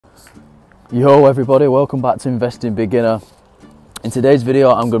Yo everybody, welcome back to Investing Beginner. In today's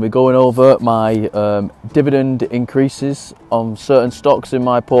video I'm going to be going over my dividend increases on certain stocks in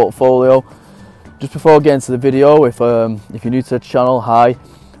my portfolio. Just before I get into the video, if you're new to the channel, hi.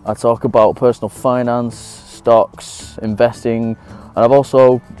 I talk about personal finance, stocks, investing, and I've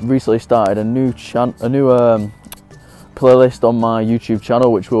also recently started a new playlist on my YouTube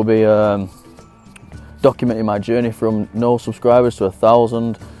channel which will be documenting my journey from no subscribers to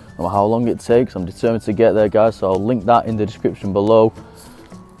 1,000. How long it takes. I'm determined to get there, guys, so I'll link that in the description below.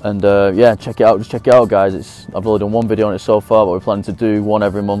 And yeah, check it out. Just check it out, guys. I've only done one video on it so far, but we're planning to do one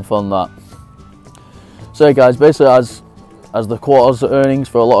every month on that. So yeah, guys, basically as the quarter's earnings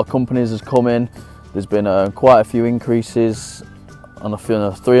for a lot of companies has come in, there's been quite a few increases on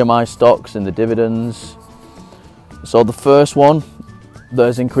three of my stocks in the dividends. So the first one that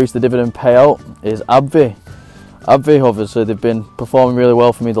has increased the dividend payout is Abbvie. Abbvie, obviously, they've been performing really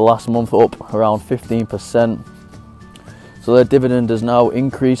well for me the last month, up around 15%. So their dividend has now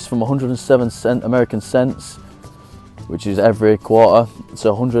increased from 107 American cents, which is every quarter,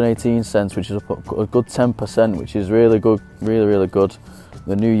 to 118 cents, which is up a good 10%, which is really good, really good.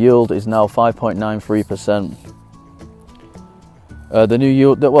 The new yield is now 5.93%. The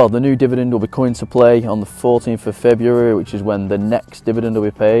new dividend will be coming to play on the 14th of February, which is when the next dividend will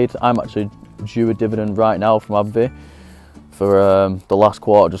be paid. I'm actually due a dividend right now from Abbvie for the last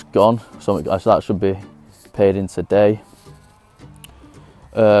quarter just gone, so that should be paid in today.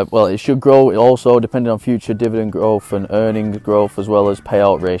 Well, it should grow also depending on future dividend growth and earnings growth, as well as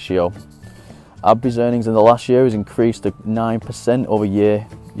payout ratio. Abbvie's earnings in the last year has increased to 9% over year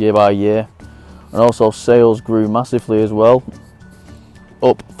by year, and also sales grew massively as well,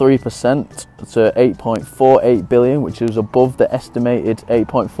 up 3% to 8.48 billion, which is above the estimated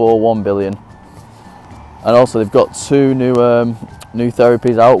 8.41 billion. And also they've got two new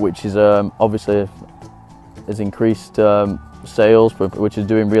therapies out, which is obviously has increased sales, which is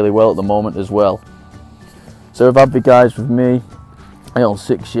doing really well at the moment as well. So with Abbvie, guys, with me, I own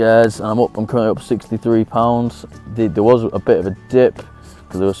 6 shares, and I'm currently up £63. There was a bit of a dip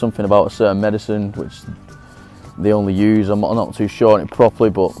because there was something about a certain medicine which they only use. I'm not too sure on it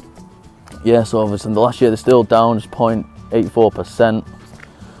properly, but yeah, so obviously in the last year they're still down just 0.84%,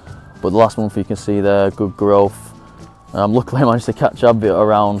 but the last month you can see there good growth. Luckily I managed to catch Abbvie at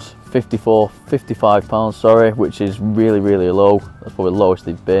around £55, sorry, which is really low. That's probably the lowest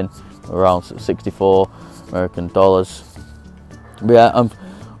they've been, around 64 American dollars. But yeah,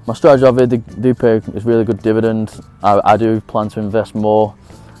 my strategy of it, they do pay a really good dividend. I do plan to invest more,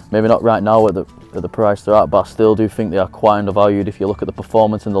 maybe not right now at the price they're at, but I still do think they are quite undervalued if you look at the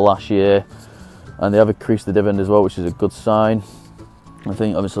performance in the last year, and they have increased the dividend as well, which is a good sign. I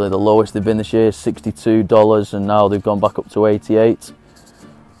think obviously the lowest they've been this year is $62, and now they've gone back up to 88.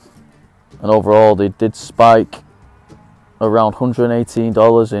 And overall they did spike around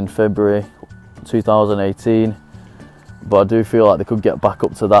 $118 in February 2018, but I do feel like they could get back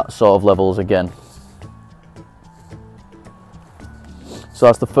up to that sort of levels again. So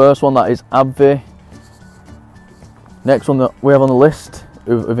that's the first one, that is Abbvie. Next one that we have on the list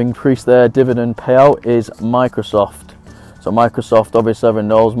who've increased their dividend payout is Microsoft. So Microsoft, obviously everyone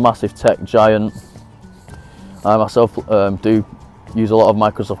knows, massive tech giant. I myself do use a lot of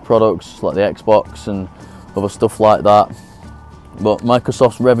Microsoft products like the Xbox and other stuff like that. But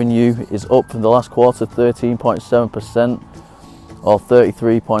Microsoft's revenue is up from the last quarter 13.7%, or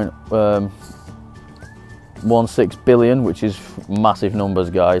 33.16 billion, which is massive numbers,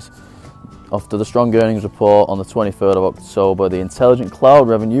 guys. After the strong earnings report on the 23rd of October, the intelligent cloud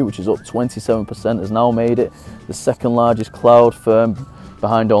revenue, which is up 27%, has now made it the second largest cloud firm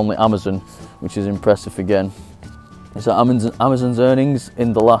behind only Amazon, which is impressive again. So Amazon's earnings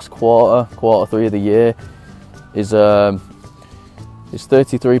in the last quarter 3 of the year, is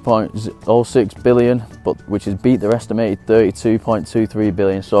 33.06 billion, which has beat their estimated 32.23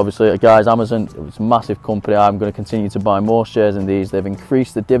 billion. So obviously, guys, Amazon, it's a massive company. I'm going to continue to buy more shares in these. They've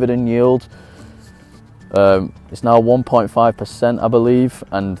increased the dividend yield. It's now 1.5%, I believe,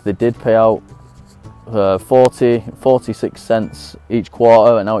 and they did pay out 46 cents each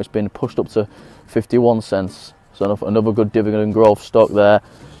quarter, and now it's been pushed up to 51 cents. So another good dividend growth stock there.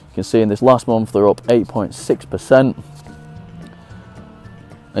 You can see in this last month they're up 8.6%.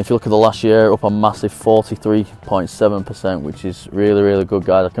 And if you look at the last year, up a massive 43.7%, which is really good,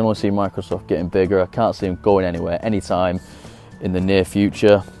 guys. I can only see Microsoft getting bigger. I can't see them going anywhere anytime in the near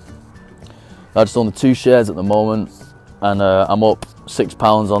future. I just own the 2 shares at the moment, and I'm up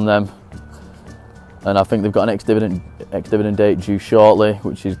 £6 on them. And I think they've got an ex-dividend date due shortly,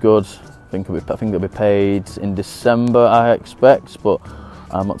 which is good. I think it'll be paid in December, I expect, but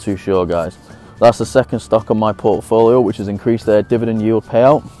I'm not too sure, guys. That's the second stock on my portfolio which has increased their dividend yield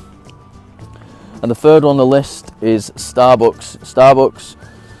payout. And the third on the list is SBUX. SBUX,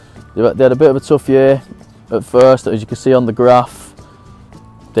 they had a bit of a tough year at first. As you can see on the graph,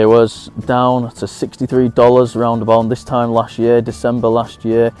 they was down to $63 round about this time last year, December last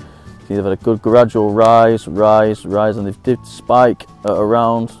year. See, they've had a good gradual rise, and they did spike at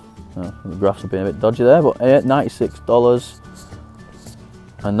around, the graphs have been a bit dodgy there, but $96.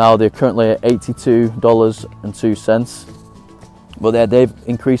 And now they're currently at $82.02. But they've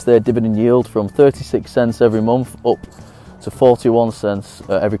increased their dividend yield from 36 cents every month up to 41 cents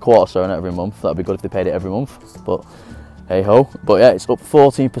every quarter, sorry, not every month. That'd be good if they paid it every month, but hey ho. But yeah, it's up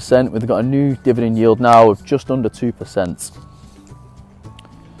 14%. We've got a new dividend yield now of just under 2%.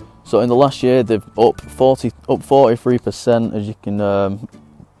 So in the last year, they've up 43%, as you can,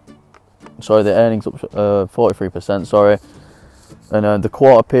 sorry, the earnings up 43%, sorry. And the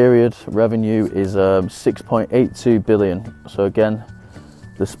quarter period revenue is 6.82 billion. So again,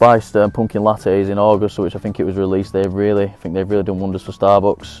 the spiced pumpkin lattes in August, which I think it was released, they've really done wonders for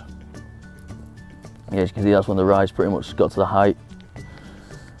Starbucks. Yeah, as you can see, that's when the rise pretty much got to the height.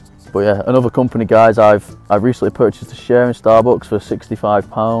 But yeah, another company, guys, I've recently purchased a share in Starbucks for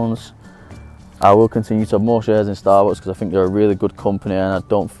 £65. I will continue to have more shares in Starbucks because I think they're a really good company, and I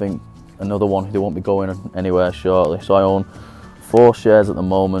don't think another one, they won't be going anywhere shortly. So I own 4 shares at the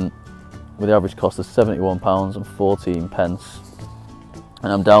moment with the average cost of £71.14,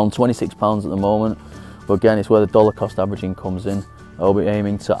 and I'm down £26 at the moment. But again, it's where the dollar cost averaging comes in. I'll be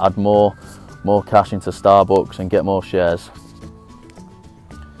aiming to add more cash into Starbucks and get more shares.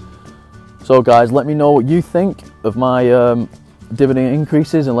 So guys, let me know what you think of my dividend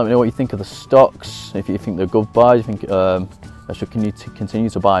increases, and let me know what you think of the stocks. If you think they're good buys, you think I should continue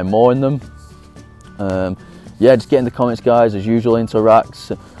to buy more in them. Yeah, just get in the comments, guys, as usual,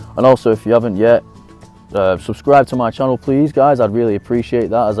 interact. And also, if you haven't yet, subscribe to my channel, please, guys. I'd really appreciate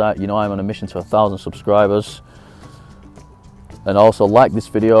that, as I'm on a mission to 1,000 subscribers. And also like this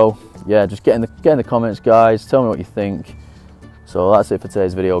video. Yeah, just get in the comments, guys. Tell me what you think. So that's it for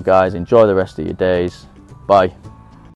today's video, guys. Enjoy the rest of your days. Bye.